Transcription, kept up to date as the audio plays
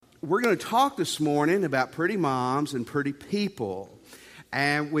We're going to talk this morning about pretty moms and pretty people.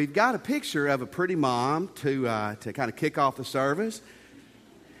 And we've got a picture of a pretty mom to kind of kick off the service.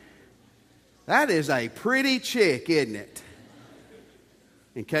 That is a pretty chick, isn't it?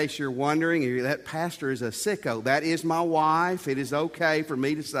 In case you're wondering, that pastor is a sicko. That is my wife. It is okay for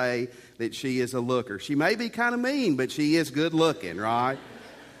me to say that she is a looker. She may be kind of mean, but she is good looking, right?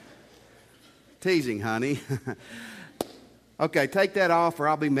 Teasing, honey. Okay, take that off or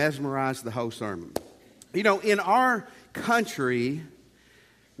I'll be mesmerized the whole sermon. You know, in our country,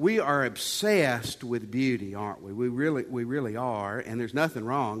 we are obsessed with beauty, aren't we? We really are, and there's nothing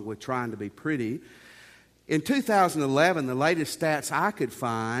wrong with trying to be pretty. In 2011, the latest stats I could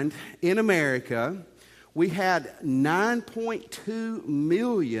find, in America, we had 9.2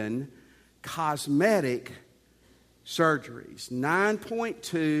 million cosmetic surgeries.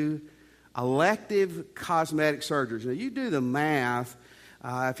 9.2 elective cosmetic surgeries. Now, you do the math.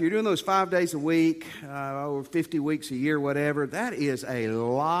 If you're doing those 5 days a week, over 50 weeks a year, whatever, that is a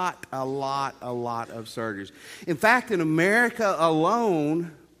lot of surgeries. In fact, in America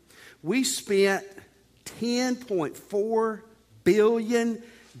alone, we spent $10.4 billion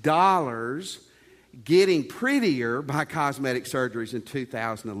getting prettier by cosmetic surgeries in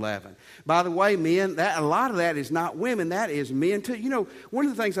 2011. By the way, men, a lot of that is not women, that is men too. You know, one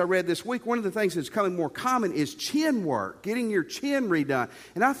of the things I read this week, one of the things that's becoming more common is chin work, getting your chin redone.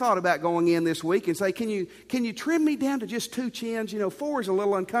 And I thought about going in this week and say, can you trim me down to just 2 chins? You know, 4 is a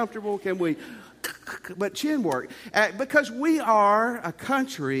little uncomfortable. Can we? But chin work. Because we are a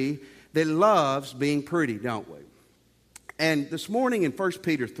country that loves being pretty, don't we? And this morning in 1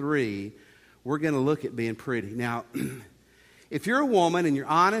 Peter 3, we're going to look at being pretty. Now, if you're a woman and you're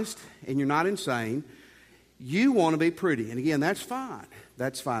honest and you're not insane, you want to be pretty. And again, that's fine.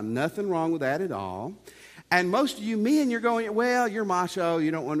 That's fine. Nothing wrong with that at all. And most of you men, you're going, well, you're macho. You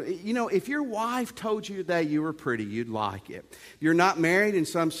don't want to. You know, if your wife told you today you were pretty, you'd like it. If you're not married and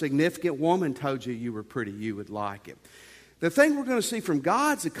some significant woman told you you were pretty, you would like it. The thing we're going to see from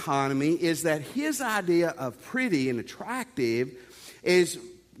God's economy is that His idea of pretty and attractive is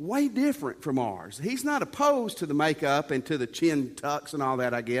way different from ours. He's not opposed to the makeup and to the chin tucks and all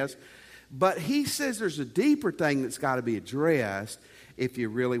that, I guess. But He says there's a deeper thing that's got to be addressed if you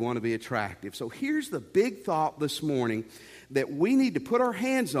really want to be attractive. So here's the big thought this morning that we need to put our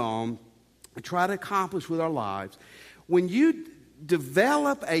hands on and try to accomplish with our lives. When you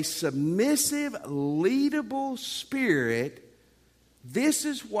develop a submissive, leadable spirit, this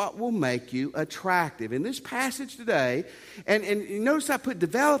is what will make you attractive. In this passage today, and you notice I put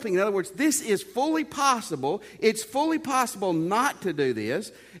developing. In other words, this is fully possible. It's fully possible not to do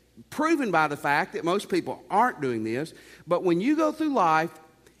this, proven by the fact that most people aren't doing this. But when you go through life,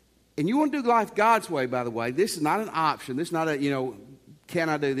 and you want to do life God's way, by the way, this is not an option. This is not a, can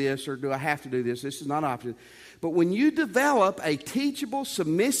I do this or do I have to do this? This is not an option. But when you develop a teachable,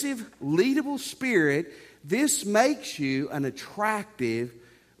 submissive, leadable spirit, this makes you an attractive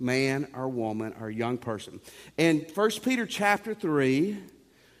man or woman or young person. In 1 Peter chapter 3,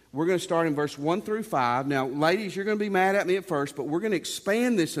 we're going to start in verse 1 through 5. Now, ladies, you're going to be mad at me at first, but we're going to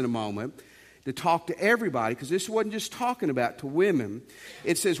expand this in a moment to talk to everybody, because this wasn't just talking about to women.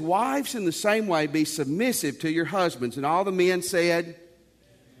 It says, wives in the same way be submissive to your husbands. And all the men said,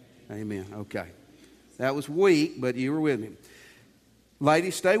 amen. Okay. That was weak, but you were with me.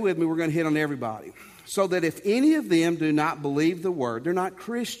 Ladies, stay with me. We're going to hit on everybody. So that if any of them do not believe the word, they're not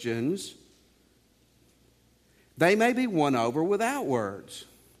Christians, they may be won over without words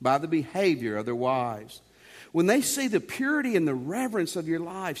by the behavior of their wives. When they see the purity and the reverence of your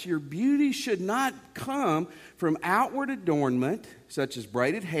lives, your beauty should not come from outward adornment, such as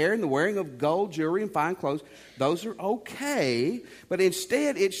braided hair and the wearing of gold jewelry and fine clothes. Those are okay, but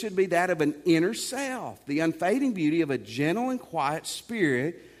instead it should be that of an inner self, the unfading beauty of a gentle and quiet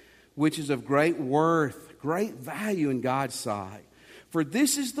spirit, which is of great worth, great value in God's sight. For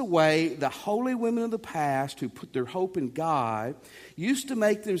this is the way the holy women of the past who put their hope in God used to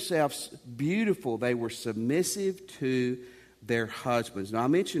make themselves beautiful. They were submissive to their husbands. Now, I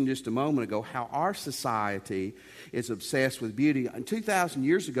mentioned just a moment ago how our society is obsessed with beauty. And 2,000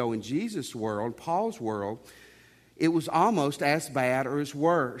 years ago in Jesus' world, Paul's world, it was almost as bad or as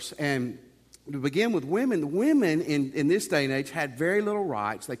worse. And to begin with women, the women in this day and age had very little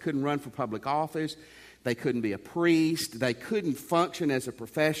rights. They couldn't run for public office. They couldn't be a priest. They couldn't function as a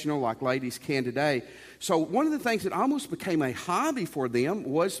professional like ladies can today. So one of the things that almost became a hobby for them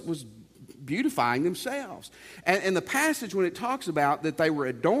was beautifying themselves. And the passage, when it talks about that they were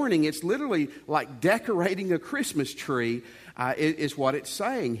adorning, it's literally like decorating a Christmas tree is what it's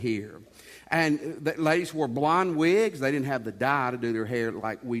saying here. And the ladies wore blonde wigs. They didn't have the dye to do their hair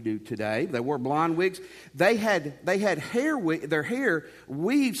like we do today. They wore blonde wigs. They had their hair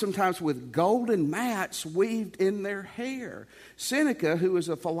weaved sometimes with golden mats weaved in their hair. Seneca, who was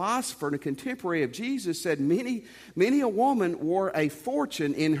a philosopher and a contemporary of Jesus, said many a woman wore a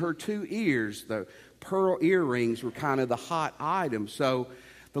fortune in her 2 ears. The pearl earrings were kind of the hot item. So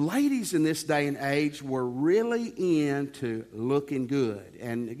the ladies in this day and age were really into looking good.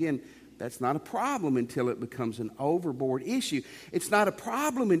 And again, that's not a problem until it becomes an overboard issue. It's not a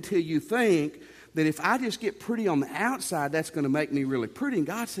problem until you think that if I just get pretty on the outside, that's going to make me really pretty. And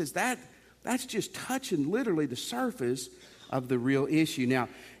God says that's just touching literally the surface of the real issue. Now,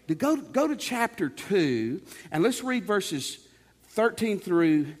 to go to chapter 2, and let's read verses 13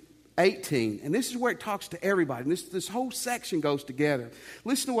 through 18. And this is where it talks to everybody. And this whole section goes together.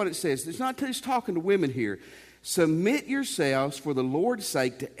 Listen to what it says. It's not just talking to women here. Submit yourselves for the Lord's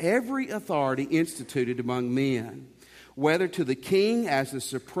sake to every authority instituted among men, whether to the king as the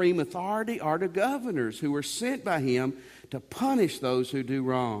supreme authority or to governors who are sent by him to punish those who do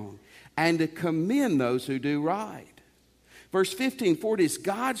wrong and to commend those who do right. Verse 15, for it is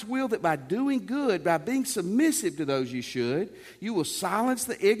God's will that by doing good, by being submissive to those you should, you will silence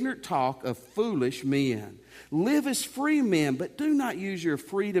the ignorant talk of foolish men. Live as free men, but do not use your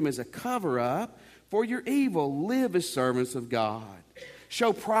freedom as a cover-up for your evil. Live as servants of God.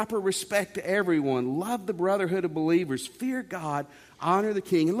 Show proper respect to everyone. Love the brotherhood of believers. Fear God. Honor the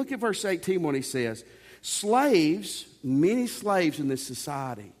king. And look at verse 18 when he says, slaves, many slaves in this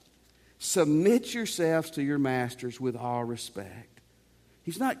society, submit yourselves to your masters with all respect.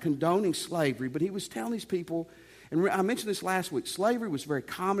 He's not condoning slavery, but he was telling these people, and I mentioned this last week, slavery was very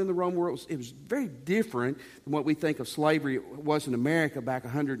common in the Roman world. It was very different than what we think of slavery was in America back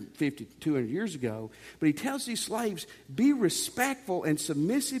 150, 200 years ago. But he tells these slaves, be respectful and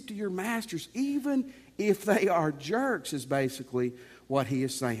submissive to your masters, even if they are jerks, is basically what he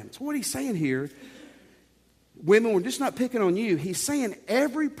is saying. So what he's saying here, women, we're just not picking on you. He's saying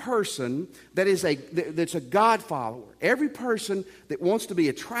every person that's a God follower, every person that wants to be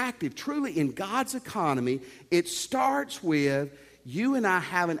attractive truly in God's economy, it starts with you and I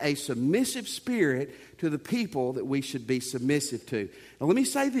having a submissive spirit to the people that we should be submissive to. Now let me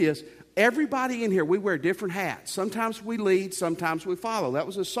say this. Everybody in here, we wear different hats. Sometimes we lead, sometimes we follow. That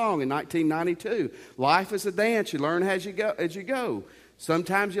was a song in 1992. Life is a dance. You learn as you go.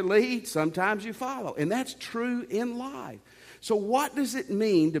 Sometimes you lead, sometimes you follow. And that's true in life. So what does it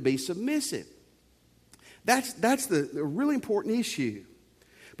mean to be submissive? That's the really important issue.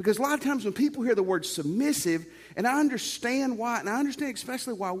 Because a lot of times when people hear the word submissive, and I understand why, and I understand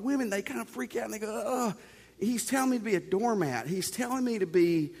especially why women, they kind of freak out and they go, oh, he's telling me to be a doormat. He's telling me to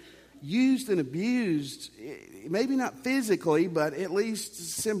be used and abused, maybe not physically, but at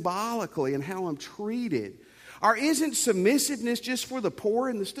least symbolically in how I'm treated. Or isn't submissiveness just for the poor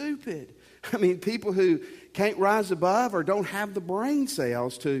and the stupid? I mean, people who can't rise above or don't have the brain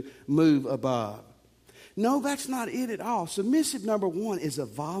cells to move above. No, that's not it at all. Submissive, number one, is a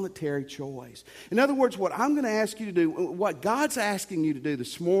voluntary choice. In other words, what I'm going to ask you to do, what God's asking you to do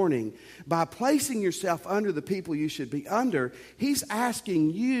this morning, by placing yourself under the people you should be under, He's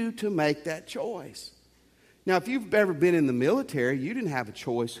asking you to make that choice. Now, if you've ever been in the military, you didn't have a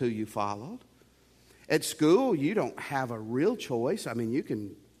choice who you followed. At school, you don't have a real choice. I mean, you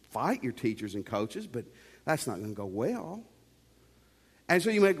can fight your teachers and coaches, but that's not going to go well. And so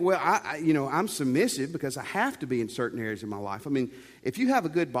you make, well, I'm submissive because I have to be in certain areas of my life. I mean, if you have a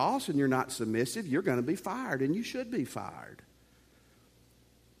good boss and you're not submissive, you're going to be fired, and you should be fired.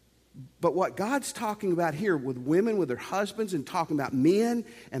 But what God's talking about here with women, with their husbands, and talking about men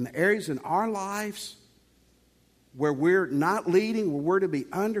and the areas in our lives where we're not leading, where we're to be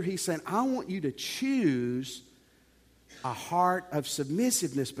under, He's saying, I want you to choose a heart of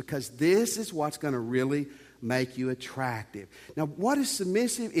submissiveness because this is what's going to really make you attractive. Now, what is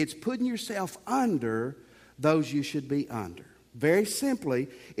submissive? It's putting yourself under those you should be under. Very simply,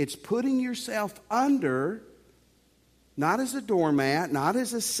 it's putting yourself under, not as a doormat, not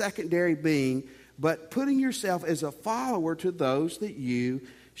as a secondary being, but putting yourself as a follower to those that you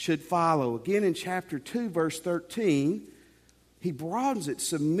should follow. Again, in chapter 2, verse 13, he broadens it.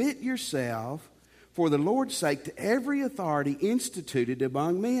 Submit yourself for the Lord's sake to every authority instituted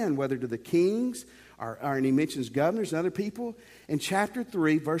among men, whether to the kings, and he mentions governors and other people. In chapter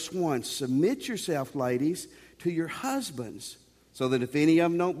 3, verse 1, submit yourself, ladies, to your husbands, so that if any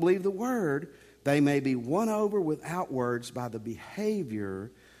of them don't believe the word, they may be won over without words by the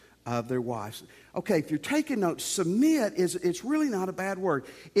behavior of their wives. Okay, if you're taking notes, submit it's really not a bad word.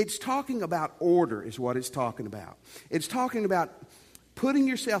 It's talking about order is what it's talking about. It's talking about Putting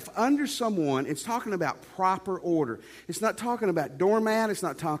yourself under someone, it's talking about proper order. It's not talking about doormat. It's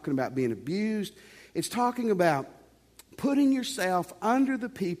not talking about being abused. It's talking about putting yourself under the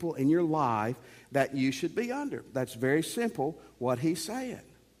people in your life that you should be under. That's very simple what he's saying.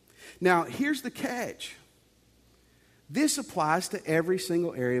 Now, here's the catch. This applies to every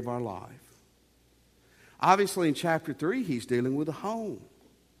single area of our life. Obviously, in chapter 3, he's dealing with the home.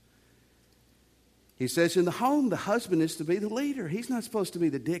 He says in the home, the husband is to be the leader. He's not supposed to be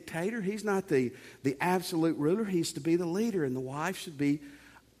the dictator. He's not the absolute ruler. He's to be the leader, and the wife should be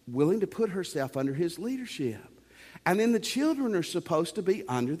willing to put herself under his leadership. And then the children are supposed to be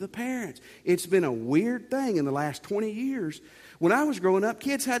under the parents. It's been a weird thing in the last 20 years. When I was growing up,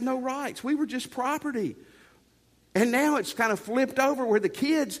 kids had no rights. We were just property. And now it's kind of flipped over where the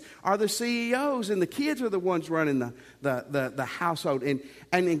kids are the CEOs and the kids are the ones running the household. And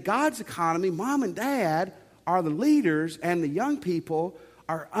in God's economy, mom and dad are the leaders and the young people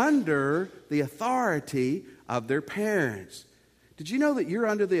are under the authority of their parents. Did you know that you're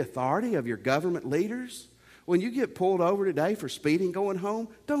under the authority of your government leaders? When you get pulled over today for speeding going home,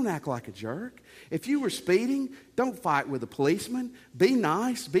 don't act like a jerk. If you were speeding, don't fight with a policeman. Be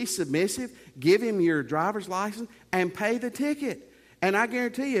nice, be submissive, give him your driver's license, and pay the ticket. And I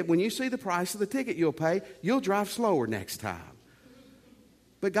guarantee you, when you see the price of the ticket you'll pay, you'll drive slower next time.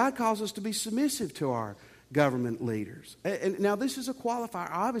 But God calls us to be submissive to our government leaders. And now this is a qualifier.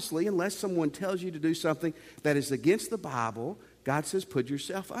 Obviously, unless someone tells you to do something that is against the Bible, God says, put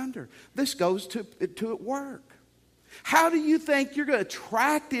yourself under. This goes to at work. How do you think you're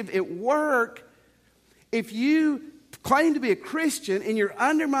attractive at work if you claim to be a Christian and you're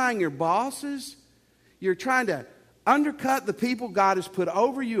undermining your bosses? You're trying to undercut the people God has put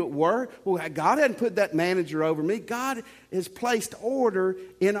over you at work. Well, God hadn't put that manager over me. God has placed order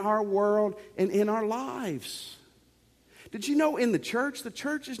in our world and in our lives. Did you know in the church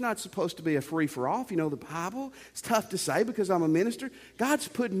is not supposed to be a free-for-all? If you know the Bible, it's tough to say because I'm a minister. God's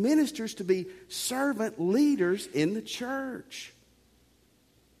put ministers to be servant leaders in the church.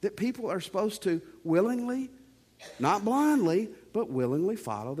 That people are supposed to willingly, not blindly, but willingly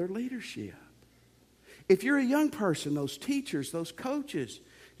follow their leadership. If you're a young person, those teachers, those coaches,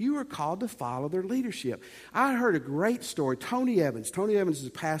 you are called to follow their leadership. I heard a great story. Tony Evans is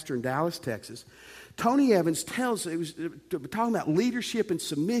a pastor in Dallas, Texas. Tony Evans he was talking about leadership and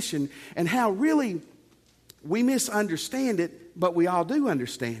submission and how really we misunderstand it, but we all do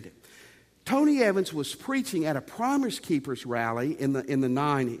understand it. Tony Evans was preaching at a Promise Keepers rally in the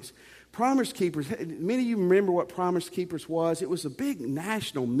 90s. Promise Keepers, many of you remember what Promise Keepers was. It was a big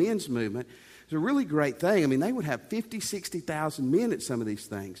national men's movement. It was a really great thing. I mean, they would have 50,000, 60,000 men at some of these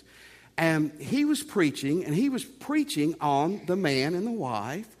things. And he was preaching on the man and the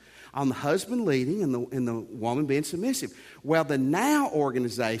wife, on the husband leading and the woman being submissive. Well, the NOW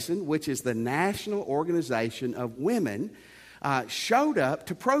organization, which is the National Organization of Women, showed up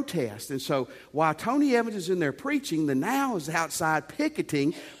to protest. And so while Tony Evans is in there preaching, the NOW is outside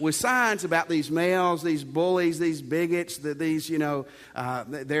picketing with signs about these males, these bullies, these bigots,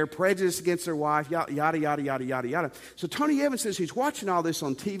 they're prejudiced against their wife, yada, yada, yada, yada, yada. So Tony Evans says he's watching all this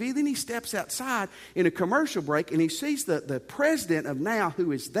on TV. Then he steps outside in a commercial break and he sees the president of NOW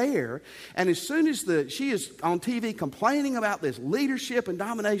who is there. And as soon as she is on TV complaining about this leadership and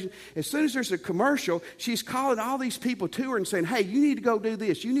domination, as soon as there's a commercial, she's calling all these people to her and saying, hey, you need to go do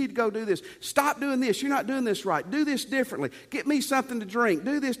this. You need to go do this. Stop doing this. You're not doing this right. Do this differently. Get me something to drink.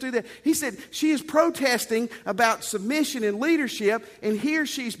 Do this, do that. He said she is protesting about submission and leadership, and here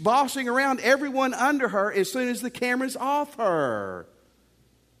she's bossing around everyone under her as soon as the camera's off her.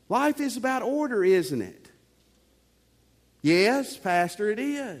 Life is about order, isn't it? Yes, Pastor, it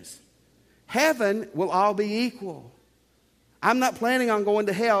is. Heaven will all be equal. I'm not planning on going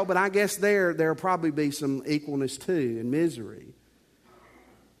to hell, but I guess there'll probably be some equalness too and misery.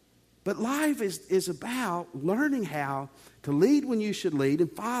 But life is about learning how to lead when you should lead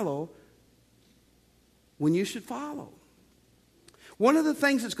and follow when you should follow. One of the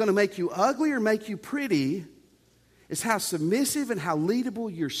things that's going to make you ugly or make you pretty is how submissive and how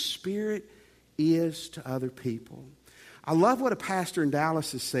leadable your spirit is to other people. I love what a pastor in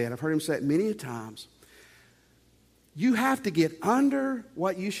Dallas has said. I've heard him say it many times. You have to get under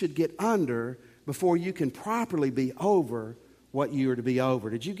what you should get under before you can properly be over what you are to be over.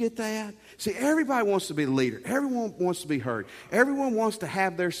 Did you get that? See, everybody wants to be the leader. Everyone wants to be heard. Everyone wants to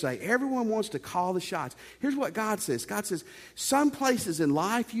have their say. Everyone wants to call the shots. Here's what God says. God says, some places in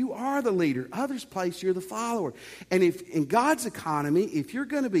life you are the leader. Others places you're the follower. And if in God's economy, if you're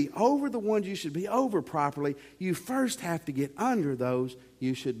going to be over the ones you should be over properly, you first have to get under those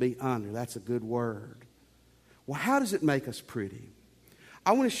you should be under. That's a good word. Well, how does it make us pretty?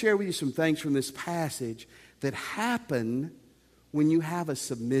 I want to share with you some things from this passage that happen when you have a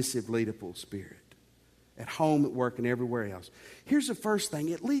submissive, leadable spirit. At home, at work, and everywhere else. Here's the first thing.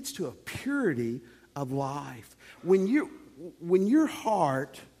 It leads to a purity of life. When your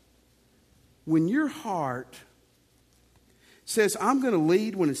heart says, I'm going to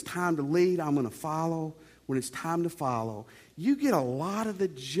lead when it's time to lead, I'm going to follow when it's time to follow, you get a lot of the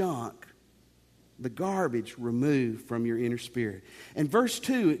junk, the garbage removed from your inner spirit. And verse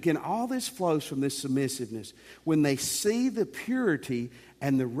 2, again, all this flows from this submissiveness. When they see the purity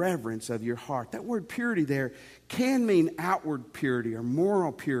and the reverence of your heart. That word purity there can mean outward purity or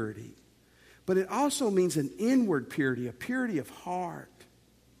moral purity. But it also means an inward purity, a purity of heart.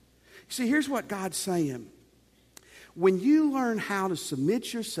 See, here's what God's saying. When you learn how to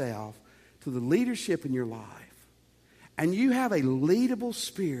submit yourself to the leadership in your life, and you have a leadable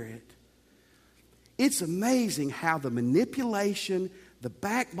spirit, it's amazing how the manipulation, the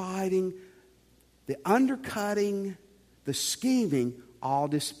backbiting, the undercutting, the scheming all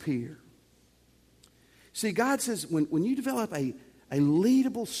disappear. See, God says when you develop a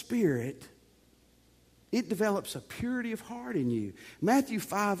leadable spirit, it develops a purity of heart in you. Matthew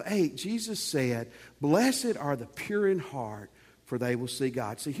 5:8, Jesus said, "Blessed are the pure in heart, for they will see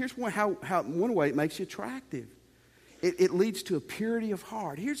God." See, here's one way it makes you attractive. It leads to a purity of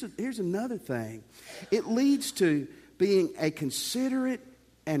heart. Here's another thing. It leads to being a considerate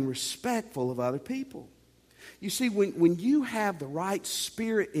and respectful of other people. You see, when you have the right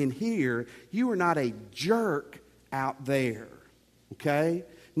spirit in here, you are not a jerk out there, okay?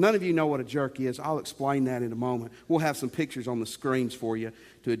 None of you know what a jerk is. I'll explain that in a moment. We'll have some pictures on the screens for you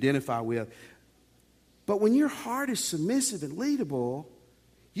to identify with. But when your heart is submissive and leadable,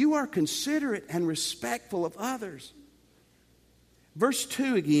 you are considerate and respectful of others. Verse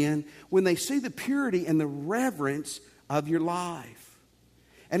 2 again, when they see the purity and the reverence of your life.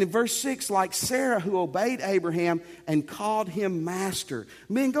 And in verse 6, like Sarah who obeyed Abraham and called him master.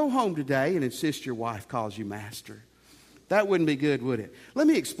 Men, go home today and insist your wife calls you master. That wouldn't be good, would it? Let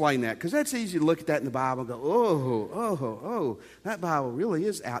me explain that, because that's easy to look at that in the Bible and go, oh, that Bible really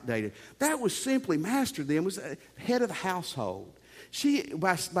is outdated. That was simply, master then was the head of the household.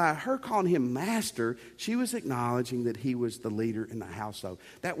 By her calling him master, she was acknowledging that he was the leader in the household.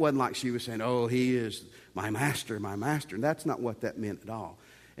 That wasn't like she was saying, oh, he is my master. And that's not what that meant at all.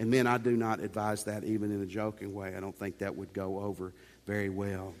 And men, I do not advise that even in a joking way. I don't think that would go over very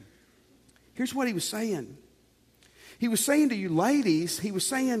well. Here's what he was saying. He was saying to you ladies, he was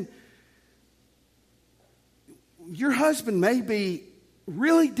saying, your husband may be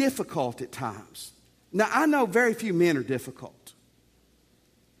really difficult at times. Now, I know very few men are difficult.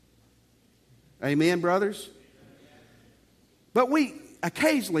 Amen, brothers? But we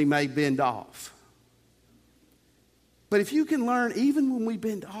occasionally may bend off. But if you can learn, even when we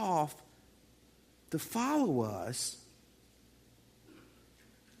bend off, to follow us,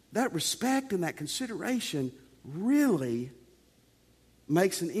 that respect and that consideration really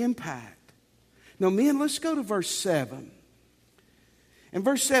makes an impact. Now, men, let's go to verse 7. In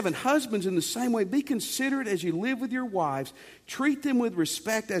verse 7, husbands, in the same way, be considerate as you live with your wives. Treat them with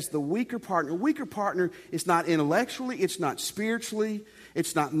respect as the weaker partner. Weaker partner is not intellectually, it's not spiritually,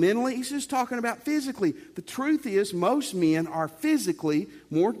 it's not mentally. He's just talking about physically. The truth is, most men are physically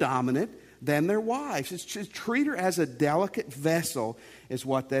more dominant than their wives. It's just treat her as a delicate vessel is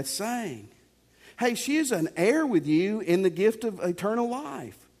what that's saying. Hey, she is an heir with you in the gift of eternal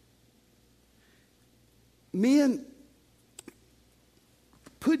life. Men,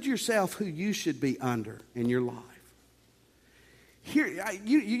 put yourself who you should be under in your life. Here,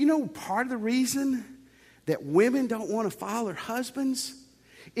 you know, part of the reason that women don't want to follow their husbands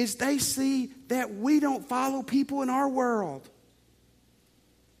is they see that we don't follow people in our world.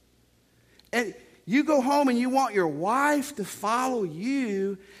 And you go home and you want your wife to follow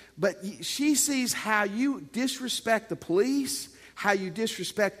you, but she sees how you disrespect the police, how you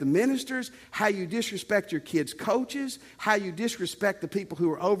disrespect the ministers, how you disrespect your kids' coaches, how you disrespect the people who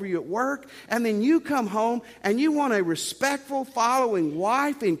are over you at work. And then you come home and you want a respectful, following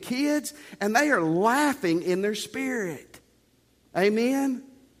wife and kids, and they are laughing in their spirit. Amen?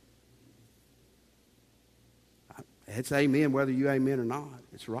 It's amen whether you amen or not.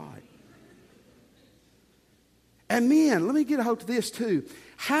 It's right. And men, let me get a hold of this too.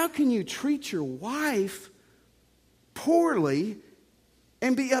 How can you treat your wife poorly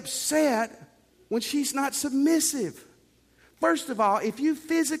and be upset when she's not submissive? First of all, if you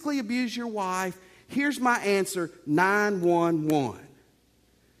physically abuse your wife, here's my answer, 911.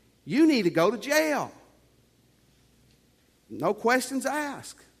 You need to go to jail. No questions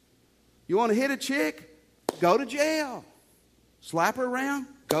asked. You want to hit a chick? Go to jail. Slap her around,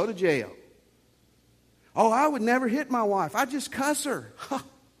 go to jail. Oh, I would never hit my wife. I just cuss her.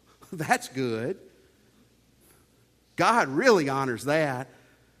 That's good. God really honors that.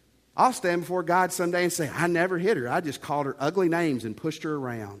 I'll stand before God someday and say, I never hit her. I just called her ugly names and pushed her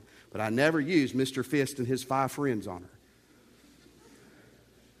around. But I never used Mr. Fist and his 5 friends on her.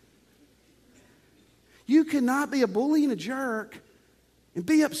 You cannot be a bully and a jerk and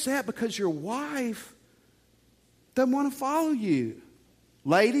be upset because your wife doesn't want to follow you.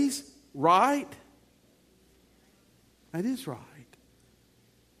 Ladies, right? That is right.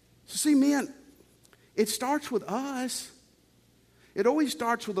 So see, men, it starts with us. It always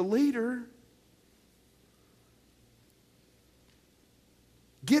starts with a leader.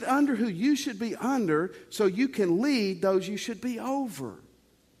 Get under who you should be under so you can lead those you should be over.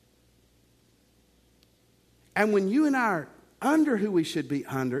 And when you and I are under who we should be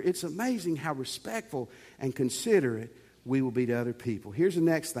under, it's amazing how respectful and considerate we will be to other people. Here's the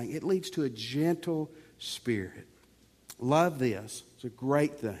next thing. It leads to a gentle spirit. Love this. It's a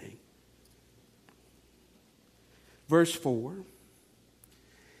great thing. Verse 4.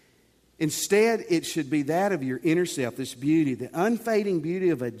 Instead, it should be that of your inner self, this beauty, the unfading beauty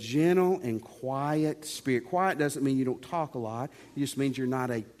of a gentle and quiet spirit. Quiet doesn't mean you don't talk a lot. It just means you're not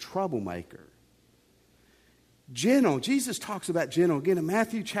a troublemaker. Gentle. Jesus talks about gentle. Again, in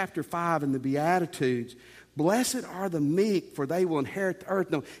Matthew chapter 5 in the Beatitudes, blessed are the meek, for they will inherit the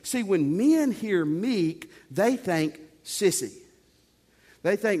earth. No, see, when men hear meek, they think sissy.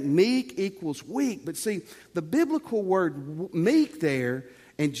 They think meek equals weak. But see, the biblical word meek there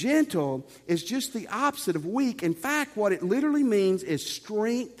and gentle is just the opposite of weak. In fact, what it literally means is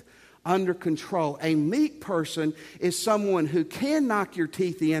strength under control. A meek person is someone who can knock your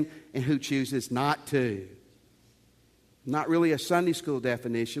teeth in and who chooses not to. Not really a Sunday school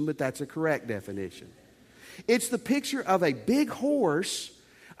definition, but that's a correct definition. It's the picture of a big horse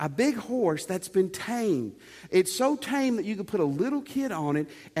that's been tamed. It's so tame that you could put a little kid on it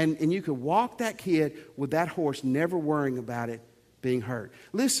and you could walk that kid with that horse never worrying about it being hurt.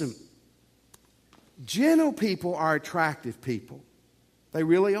 Listen, gentle people are attractive people. They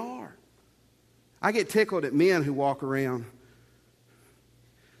really are. I get tickled at men who walk around.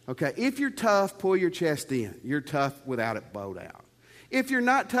 Okay, if you're tough, pull your chest in. You're tough without it bowed out. If you're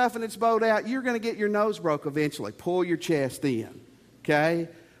not tough and it's bowed out, you're going to get your nose broke eventually. Pull your chest in. Okay?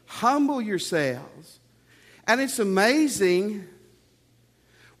 Humble yourselves. And it's amazing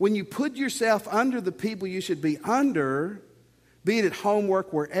when you put yourself under the people you should be under, be it at home,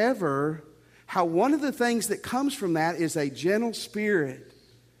 work, wherever, how one of the things that comes from that is a gentle spirit.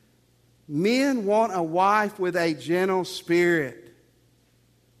 Men want a wife with a gentle spirit.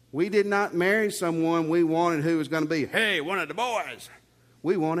 We did not marry someone we wanted who was going to be, hey, one of the boys.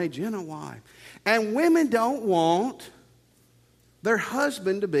 We want a gentle wife. And women don't want their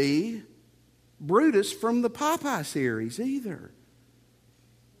husband to be Brutus from the Popeye series either.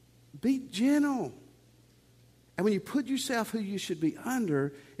 Be gentle. And when you put yourself who you should be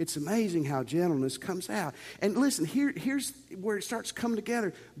under, it's amazing how gentleness comes out. And listen, here's where it starts coming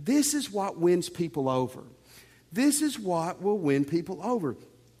together. This is what wins people over. This is what will win people over.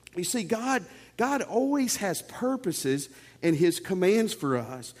 You see, God always has purposes in His commands for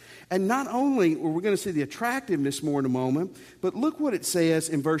us. And not only, we're going to see the attractiveness more in a moment, but look what it says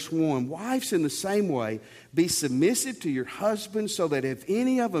in verse 1. Wives, in the same way, be submissive to your husbands, so that if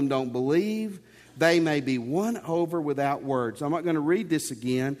any of them don't believe, they may be won over without words. I'm not going to read this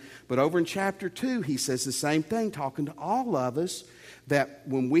again, but over in chapter 2, he says the same thing, talking to all of us, that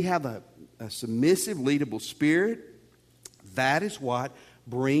when we have a submissive, leadable spirit, that is what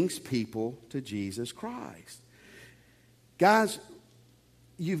brings people to Jesus Christ. Guys,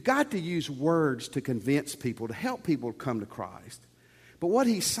 you've got to use words to convince people, to help people come to Christ. But what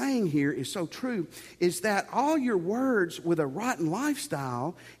he's saying here is so true, is that all your words with a rotten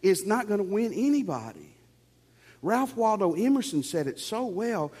lifestyle is not going to win anybody. Ralph Waldo Emerson said it so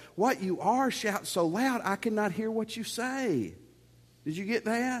well, what you are shouts so loud I cannot hear what you say. Did you get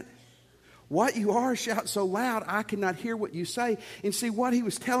that? What you are shouts so loud, I cannot hear what you say. And see, what he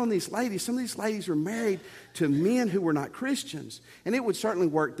was telling these ladies, some of these ladies were married to men who were not Christians. And it would certainly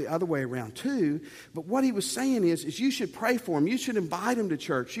work the other way around too. But what he was saying is you should pray for them. You should invite them to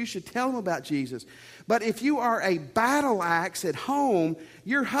church. You should tell them about Jesus. But if you are a battle axe at home,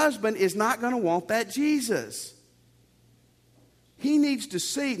 your husband is not going to want that Jesus. He needs to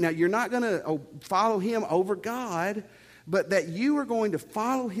see. Now, you're not going to follow him over God, but that you are going to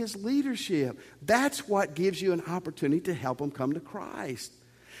follow his leadership. That's what gives you an opportunity to help them come to Christ.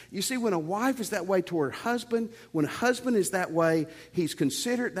 You see, when a wife is that way toward her husband, when a husband is that way, he's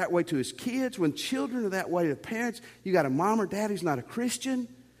considerate that way to his kids. When children are that way to parents, you got a mom or dad who's not a Christian.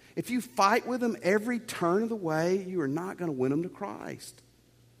 If you fight with them every turn of the way, you are not going to win them to Christ.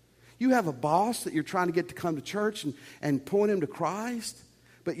 You have a boss that you're trying to get to come to church and point him to Christ,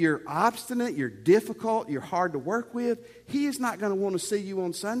 but you're obstinate, you're difficult, you're hard to work with. He is not going to want to see you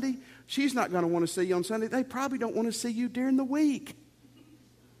on Sunday. She's not going to want to see you on Sunday. They probably don't want to see you during the week.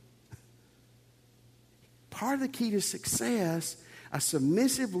 Part of the key to success, a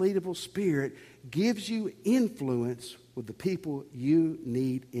submissive, leadable spirit gives you influence with the people you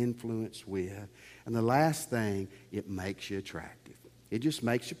need influence with. And the last thing, it makes you attractive. It just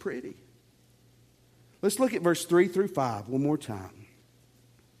makes you pretty. Let's look at verse 3 through 5 one more time.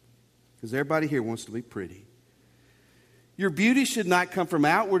 Because everybody here wants to be pretty. Your beauty should not come from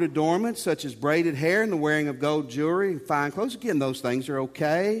outward adornments, such as braided hair and the wearing of gold jewelry and fine clothes. Again, those things are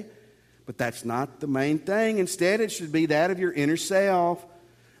okay, but that's not the main thing. Instead, it should be that of your inner self,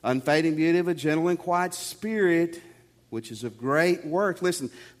 unfading beauty of a gentle and quiet spirit, which is of great worth.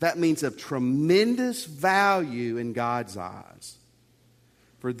 Listen, that means of tremendous value in God's eyes.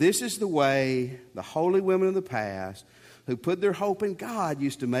 For this is the way the holy women of the past, who put their hope in God,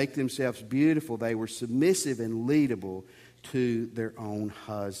 used to make themselves beautiful. They were submissive and leadable to their own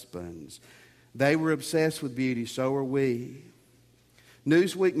husbands. They were obsessed with beauty, so are we.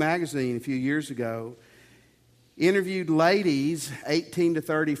 Newsweek magazine a few years ago interviewed ladies 18 to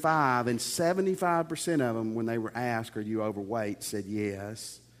 35, and 75% of them, when they were asked, "Are you overweight?" said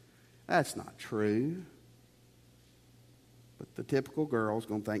yes. That's not true. But the typical girl's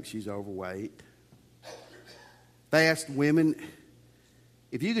going to think she's overweight. They asked women,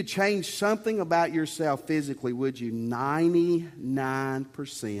 if you could change something about yourself physically, would you?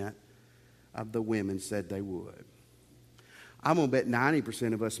 99% of the women said they would. I'm going to bet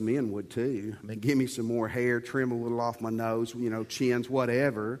 90% of us men would too. I mean, give me some more hair, trim a little off my nose, chins,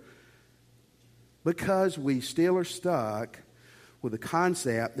 whatever. Because we still are stuck with the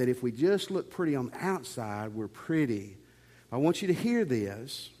concept that if we just look pretty on the outside, we're pretty. I want you to hear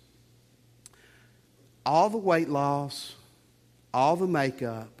this. All the weight loss, all the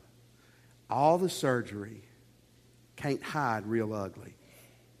makeup, all the surgery can't hide real ugly.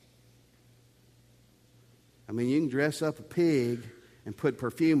 I mean, you can dress up a pig and put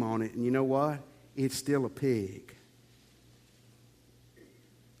perfume on it, and you know what? It's still a pig.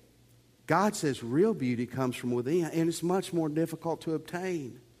 God says real beauty comes from within, and it's much more difficult to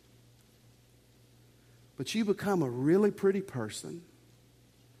obtain. But you become a really pretty person,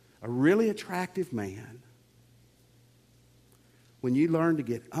 a really attractive man, when you learn to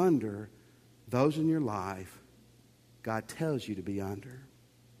get under those in your life God tells you to be under.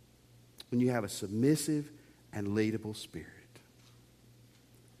 When you have a submissive and leadable spirit.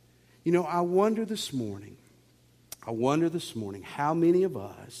 I wonder this morning how many of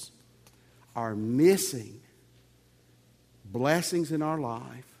us are missing blessings in our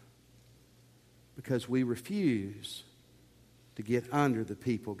life because we refuse to get under the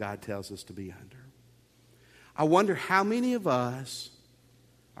people God tells us to be under. I wonder how many of us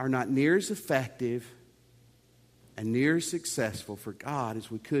are not near as effective and near as successful for God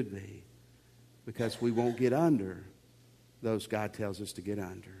as we could be because we won't get under those God tells us to get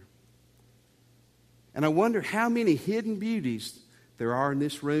under. And I wonder how many hidden beauties there are in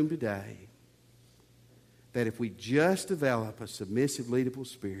this room today that if we just develop a submissive, leadable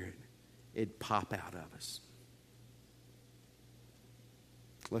spirit, it'd pop out of us.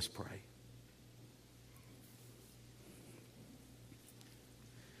 Let's pray.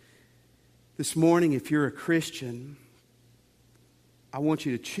 This morning, if you're a Christian, I want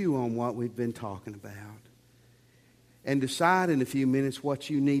you to chew on what we've been talking about and decide in a few minutes what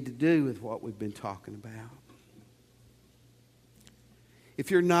you need to do with what we've been talking about.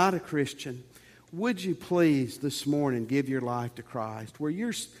 If you're not a Christian, would you please this morning give your life to Christ? Where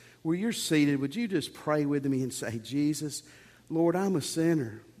you're seated, would you just pray with me and say, Jesus, Lord, I'm a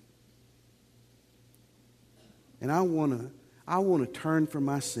sinner. And I want to turn from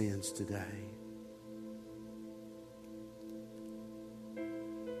my sins today.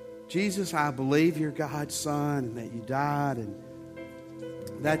 Jesus, I believe you're God's Son and that you died and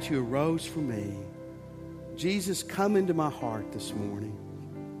that you arose for me. Jesus, come into my heart this morning.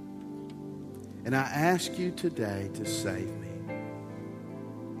 And I ask you today to save me.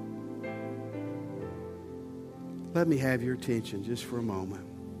 Let me have your attention just for a moment.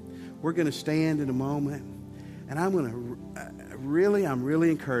 We're going to stand in a moment, and I'm really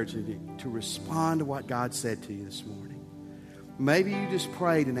encouraging you to respond to what God said to you this morning. Maybe you just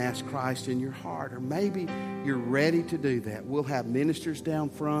prayed and asked Christ in your heart, or maybe you're ready to do that. We'll have ministers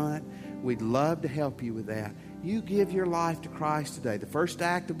down front. We'd love to help you with that. You give your life to Christ today. The first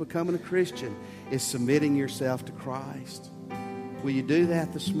act of becoming a Christian is submitting yourself to Christ. Will you do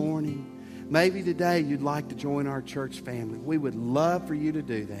that this morning? Maybe today you'd like to join our church family. We would love for you to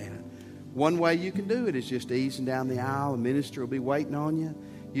do that. One way you can do it is just easing down the aisle. A minister will be waiting on you.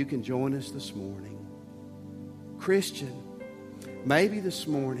 You can join us this morning. Christian, maybe this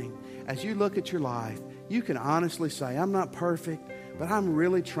morning, as you look at your life, you can honestly say, I'm not perfect, but I'm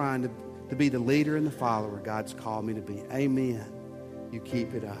really trying to be the leader and the follower God's called me to be. Amen. You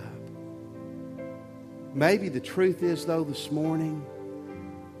keep it up. Maybe the truth is, though, this morning,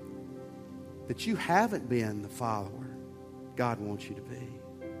 that you haven't been the follower God wants you to be.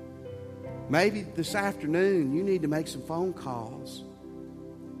 Maybe this afternoon you need to make some phone calls.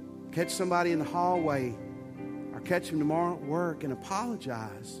 Catch somebody in the hallway or catch them tomorrow at work and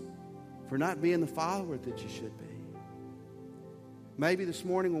apologize for not being the follower that you should be. Maybe this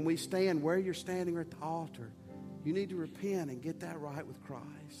morning when we stand where you're standing or at the altar, you need to repent and get that right with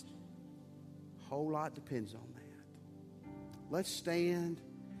Christ. A whole lot depends on that. Let's stand,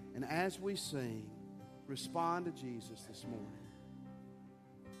 and as we sing, respond to Jesus this morning.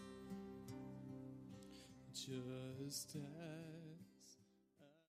 Just as